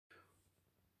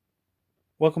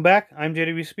Welcome back, I'm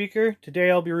JW Speaker.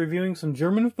 Today I'll be reviewing some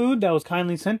German food that was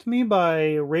kindly sent to me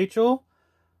by Rachael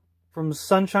from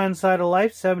Sunshine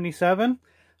Sideoflife77.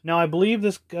 Now I believe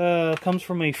this comes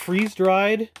from a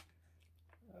freeze-dried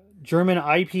German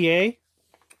IPA.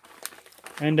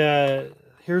 And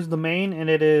here's the main, and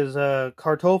it is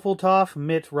Kartoffeltopf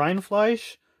mit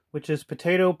Rindfleisch, which is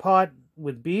potato pot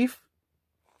with beef.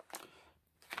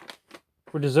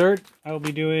 For dessert, I will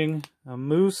be doing a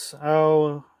mousse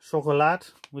au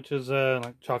chocolat, which is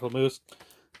like chocolate mousse.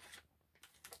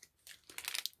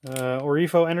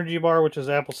 Orifo energy bar, which is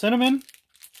apple cinnamon.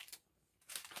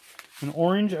 An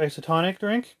orange isotonic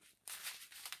drink.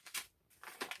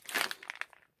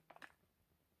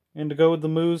 And to go with the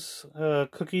mousse,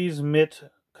 cookies mit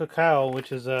cacao,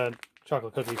 which is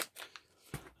chocolate cookies.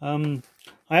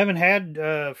 I haven't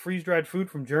had freeze-dried food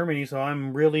from Germany, so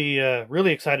I'm really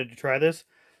excited to try this.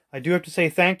 I do have to say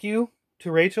thank you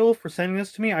to Rachael for sending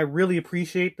this to me. I really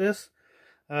appreciate this.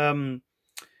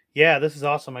 Yeah, this is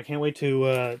awesome. I can't wait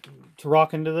to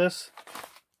rock into this.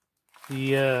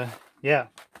 Yeah. There's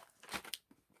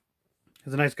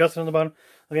a nice gusset on the bottom.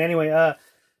 Okay, anyway,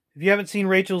 if you haven't seen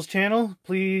Rachael's channel,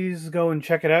 please go and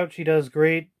check it out. She does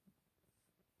great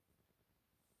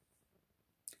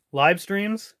live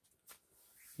streams.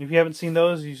 If you haven't seen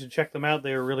those, you should check them out.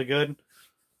 They are really good.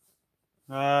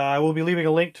 I will be leaving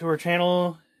a link to her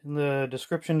channel in the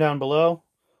description down below,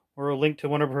 or a link to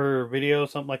one of her videos,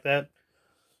 something like that.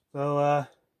 So,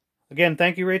 again,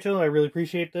 thank you, Rachael. I really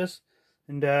appreciate this.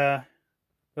 And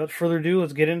without further ado,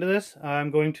 let's get into this. I'm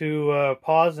going to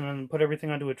pause and then put everything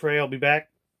onto a tray. I'll be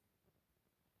back.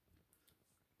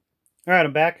 Alright,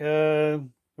 I'm back.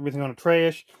 Everything on a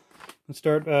tray-ish. Let's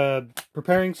start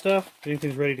preparing stuff. Getting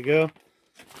things ready to go.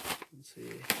 Let's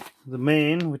see. The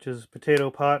main, which is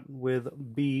potato pot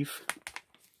with beef,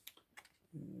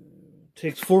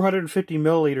 takes 450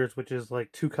 milliliters, which is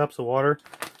like 2 cups of water.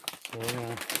 So we're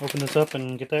going to open this up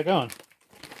and get that going.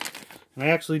 And I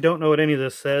actually don't know what any of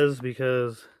this says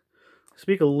because I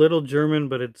speak a little German,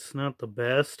 but it's not the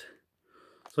best.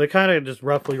 So I kind of just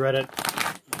roughly read it.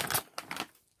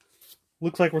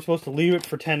 Looks like we're supposed to leave it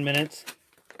for 10 minutes.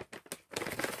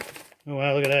 Oh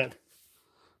wow, look at that.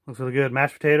 Looks really good.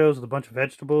 Mashed potatoes with a bunch of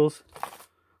vegetables.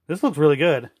 This looks really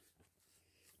good. It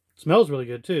smells really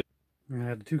good too. We're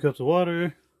gonna add the 2 cups of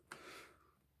water.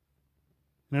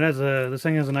 And it has this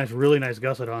thing has a really nice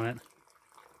gusset on it.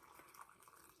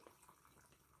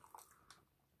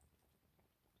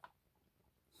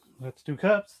 That's 2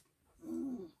 cups.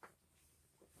 I'm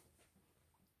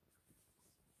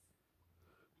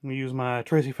gonna use my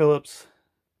Tracy Phillips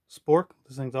spork.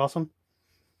 This thing's awesome.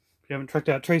 If you haven't checked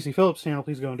out Tracy Phillips' channel,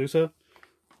 please go and do so.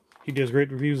 He does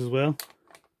great reviews as well.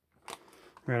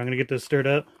 Alright, I'm going to get this stirred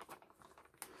up.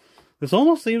 This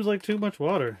almost seems like too much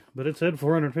water, but it said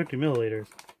 450 milliliters.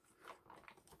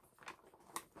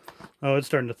 Oh, it's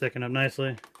starting to thicken up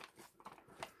nicely.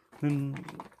 And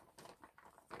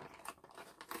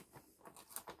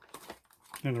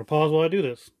I'm going to pause while I do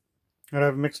this. Alright, I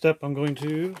have it mixed up. I'm going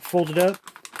to fold it up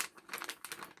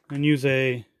and use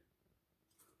a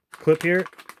clip here.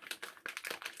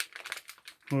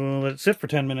 We'll let it sit for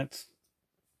 10 minutes.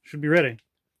 Should be ready.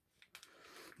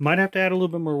 Might have to add a little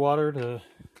bit more water to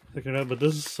thicken it up, but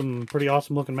this is some pretty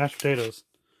awesome looking mashed potatoes.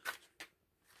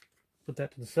 Put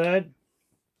that to the side.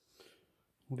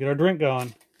 We'll get our drink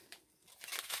going.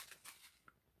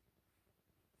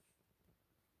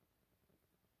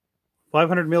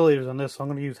 $500 milliliters on this, so I'm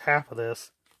going to use half of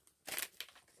this.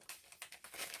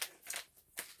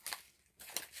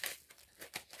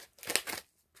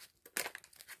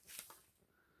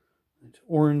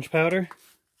 Orange powder.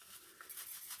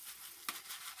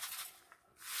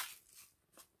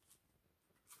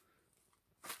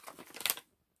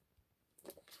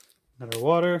 Add our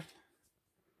water.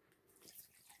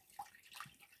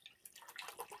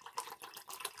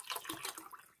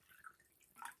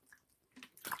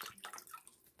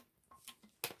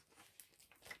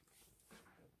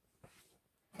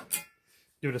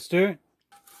 Give it a stir.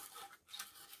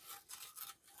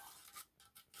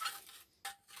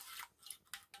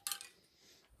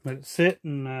 Let it sit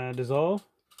and dissolve.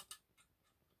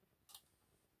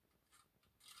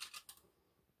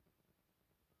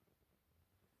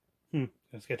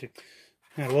 That's sketchy.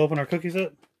 And we'll open our cookies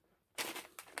up.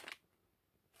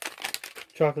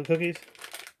 Chocolate cookies.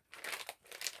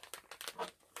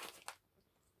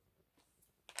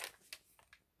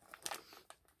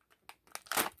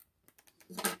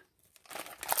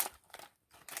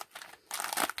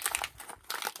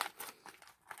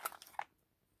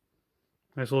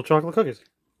 Nice little chocolate cookies.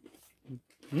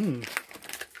 And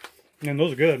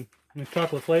those are good. Nice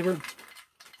chocolate flavor.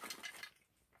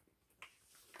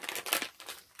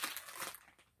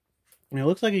 And it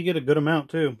looks like you get a good amount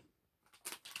too.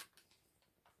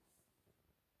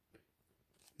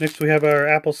 Next we have our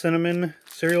apple cinnamon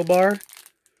cereal bar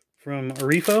from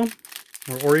Orifo,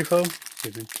 or Orifo,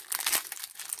 excuse me.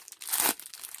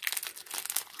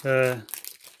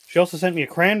 She also sent me a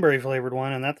cranberry flavored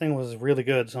one, and that thing was really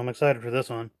good, so I'm excited for this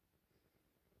one.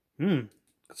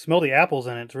 Smell the apples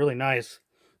in it, it's really nice.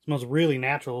 It smells really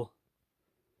natural.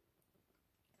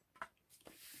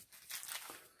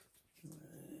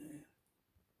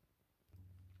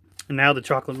 And now the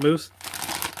chocolate mousse.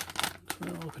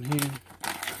 I'll open here.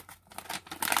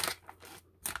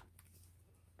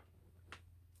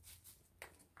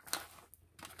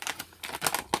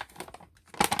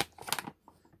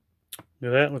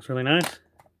 Look at that, looks really nice.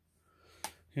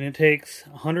 And it takes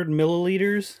 100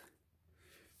 milliliters.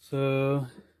 So,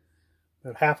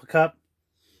 about half a cup.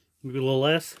 Maybe a little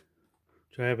less.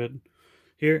 Which I have it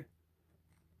here.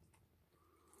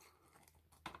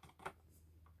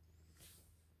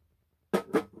 I'm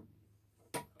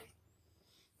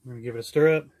going to give it a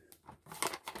stir up.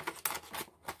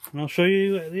 And I'll show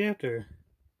you the after.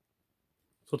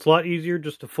 So it's a lot easier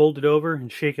just to fold it over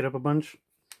and shake it up a bunch.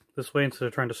 This way instead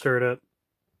of trying to stir it up.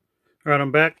 Alright,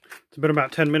 I'm back. It's been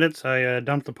about 10 minutes. I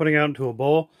dumped the pudding out into a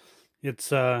bowl.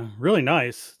 It's really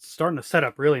nice. It's starting to set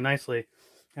up really nicely.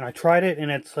 And I tried it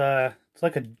and it's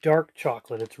like a dark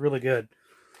chocolate. It's really good.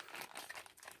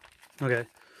 Okay.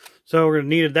 So we're going to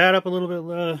knead that up a little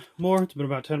bit more. It's been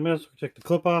about 10 minutes. We'll take the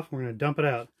clip off. We're going to dump it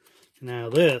out. Now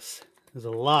this is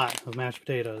a lot of mashed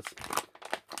potatoes.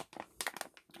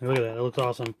 Look at that. It looks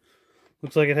awesome.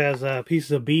 Looks like it has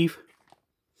pieces of beef,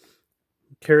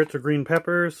 carrots or green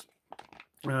peppers,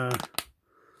 and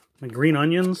green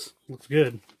onions. Looks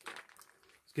good.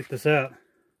 Let's get this out.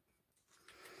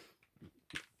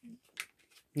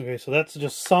 Okay, so that's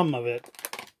just some of it.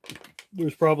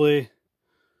 There's probably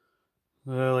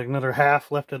like another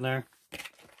half left in there.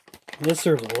 This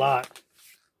serves a lot.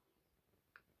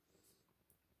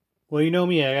 Well, you know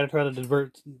me, I gotta try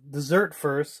the dessert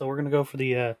first, so we're gonna go for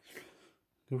the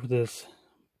this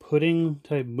pudding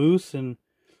type mousse, and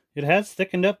it has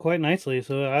thickened up quite nicely,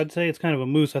 so I'd say it's kind of a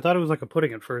mousse. I thought it was like a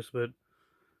pudding at first, but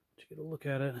let's get a look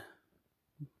at it.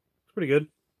 It's pretty good.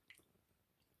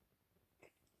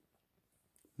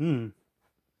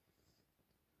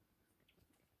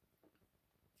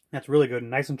 That's really good.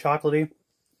 Nice and chocolatey.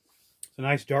 It's a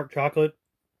nice dark chocolate.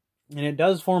 And it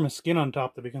does form a skin on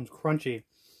top that becomes crunchy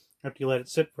after you let it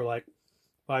sit for like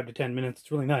 5 to 10 minutes.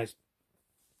 It's really nice.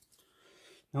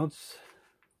 Now let's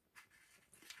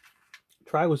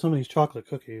try with some of these chocolate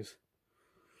cookies.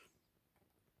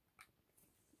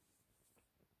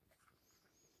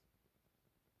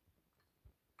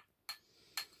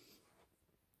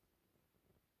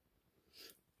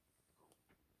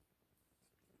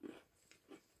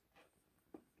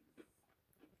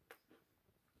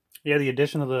 Yeah, the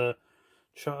addition of the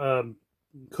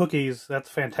cookies,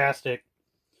 that's fantastic.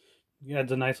 It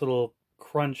adds a nice little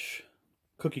crunch,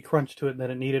 cookie crunch to it that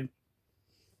it needed.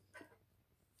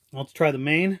 Let's try the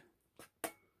main.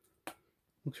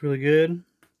 Looks really good.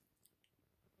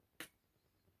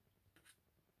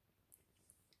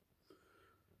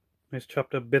 Nice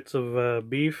chopped up bits of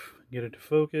beef. Get it to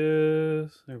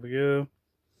focus. There we go.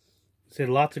 See,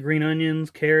 lots of green onions,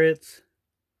 carrots.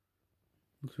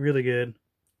 Looks really good.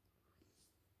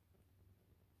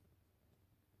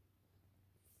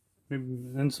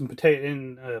 And some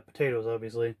potatoes,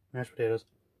 obviously. Mashed potatoes.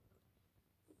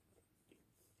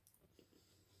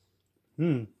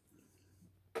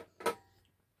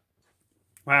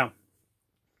 Wow.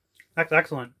 That's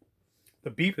excellent.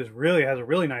 The beef has a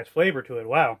really nice flavor to it.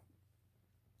 Wow.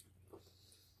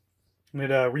 And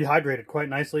it rehydrated quite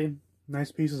nicely.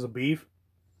 Nice pieces of beef.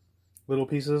 Little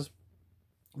pieces.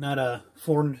 Not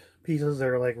formed pieces.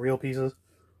 They're like real pieces.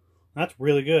 That's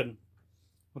really good.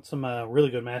 With some really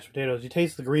good mashed potatoes. You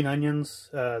taste the green onions.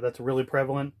 That's really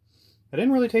prevalent. I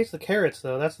didn't really taste the carrots,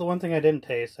 though. That's the one thing I didn't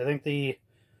taste. I think the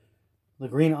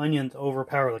green onions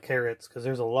overpower the carrots, because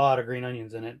there's a lot of green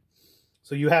onions in it.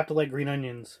 So you have to like green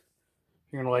onions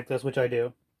if you're going to like this, which I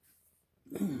do.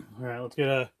 Alright, let's get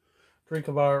a drink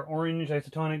of our orange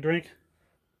isotonic drink.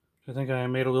 I think I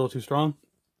made a little too strong.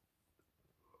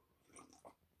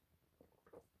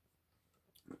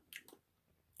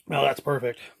 Well, that's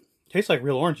perfect. Tastes like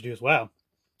real orange juice. Wow.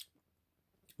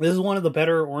 This is one of the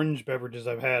better orange beverages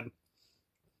I've had.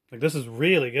 Like, this is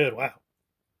really good. Wow.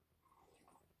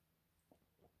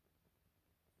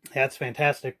 That's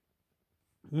fantastic.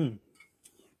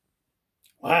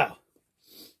 Wow.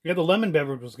 Yeah, the lemon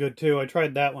beverage was good too. I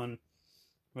tried that one.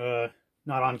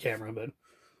 Not on camera, but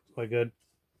quite good.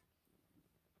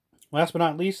 Last but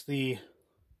not least, the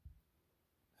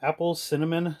apple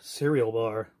cinnamon cereal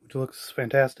bar, which looks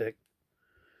fantastic.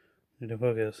 Need to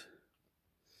focus.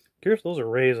 Curious if those are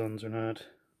raisins or not.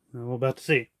 We're about to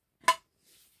see.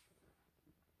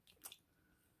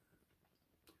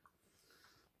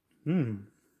 No,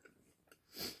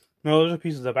 those are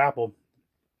pieces of apple.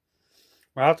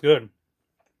 Wow, that's good.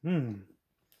 This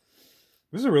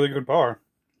is a really good bar.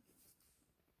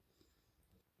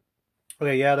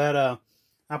 Okay, yeah, that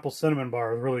apple cinnamon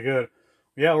bar is really good.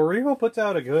 Yeah, Rachael puts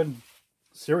out a good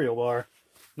cereal bar.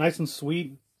 Nice and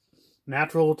sweet,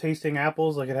 natural tasting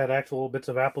apples, like it had actual bits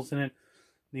of apples in it.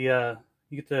 You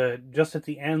get just at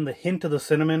the end, the hint of the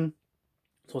cinnamon,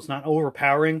 so it's not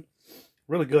overpowering.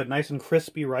 Really good, nice and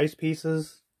crispy rice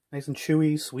pieces, nice and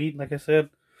chewy, sweet, like I said.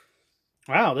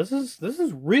 Wow, this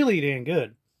is really dang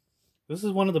good. This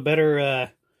is one of the better,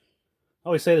 I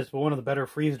always say this, but one of the better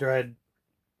freeze-dried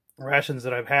rations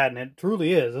that I've had, and it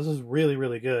truly is. This is really,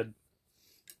 really good.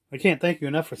 I can't thank you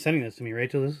enough for sending this to me,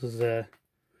 Rachael. This is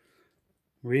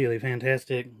really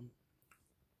fantastic.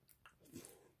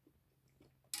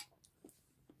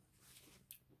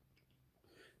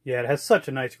 Yeah, it has such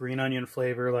a nice green onion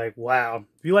flavor. Like, wow.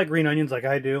 If you like green onions like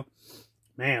I do,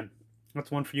 man, that's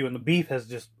one for you. And the beef has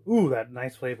just, ooh, that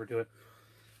nice flavor to it.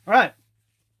 All right.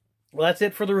 Well, that's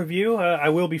it for the review. I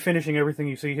will be finishing everything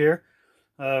you see here.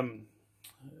 Thank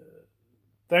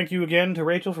you again to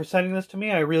Rachael for sending this to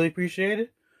me. I really appreciate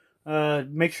it.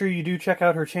 Make sure you do check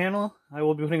out her channel. I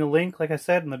will be putting a link, like I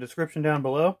said, in the description down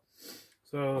below.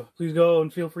 So please go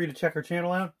and feel free to check her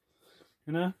channel out.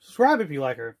 And subscribe if you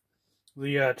like her.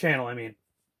 The channel, I mean.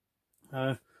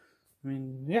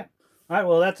 Yeah. Alright,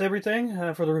 well, that's everything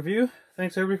for the review.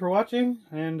 Thanks, everybody, for watching.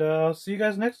 And I'll see you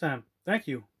guys next time. Thank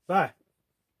you. Bye.